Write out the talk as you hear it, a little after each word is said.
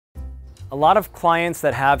A lot of clients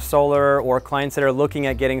that have solar or clients that are looking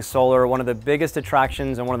at getting solar, one of the biggest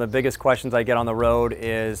attractions and one of the biggest questions I get on the road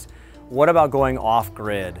is, what about going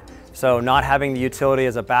off-grid? So not having the utility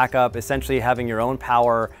as a backup, essentially having your own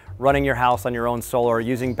power, running your house on your own solar,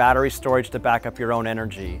 using battery storage to back up your own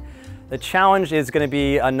energy. The challenge is going to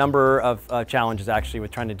be a number of challenges actually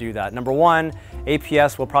with trying to do that. Number one,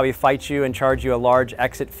 APS will probably fight you and charge you a large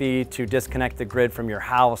exit fee to disconnect the grid from your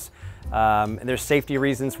house. There's safety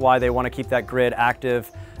reasons why they want to keep that grid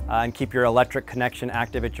active and keep your electric connection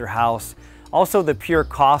active at your house. Also, the pure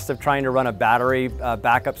cost of trying to run a battery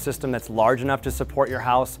backup system that's large enough to support your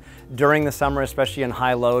house during the summer, especially in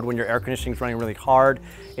high load when your air conditioning is running really hard,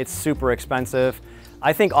 it's super expensive.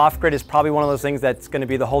 I think off-grid is probably one of those things that's going to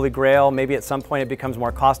be the holy grail. Maybe at some point it becomes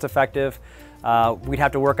more cost-effective. We'd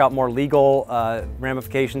have to work out more legal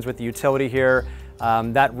ramifications with the utility here.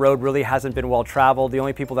 That road really hasn't been well traveled. The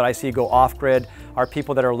only people that I see go off-grid are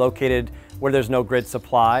people that are located where there's no grid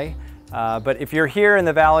supply. But if you're here in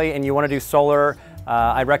the valley and you want to do solar,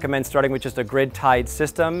 I recommend starting with just a grid-tied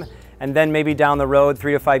system, and then maybe down the road,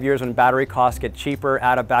 3 to 5 years when battery costs get cheaper,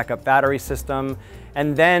 add a backup battery system.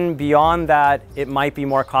 And then beyond that, it might be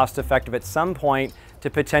more cost-effective at some point to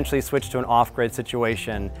potentially switch to an off-grid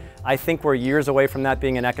situation. I think we're years away from that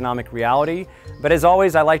being an economic reality. But as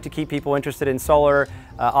always, I like to keep people interested in solar.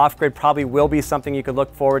 Off-grid probably will be something you could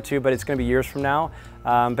look forward to, but it's going to be years from now.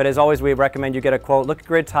 But as always, we recommend you get a quote, look at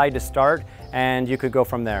grid-tied to start, and you could go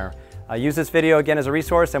from there. Use this video again as a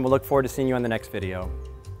resource, and we'll look forward to seeing you in the next video.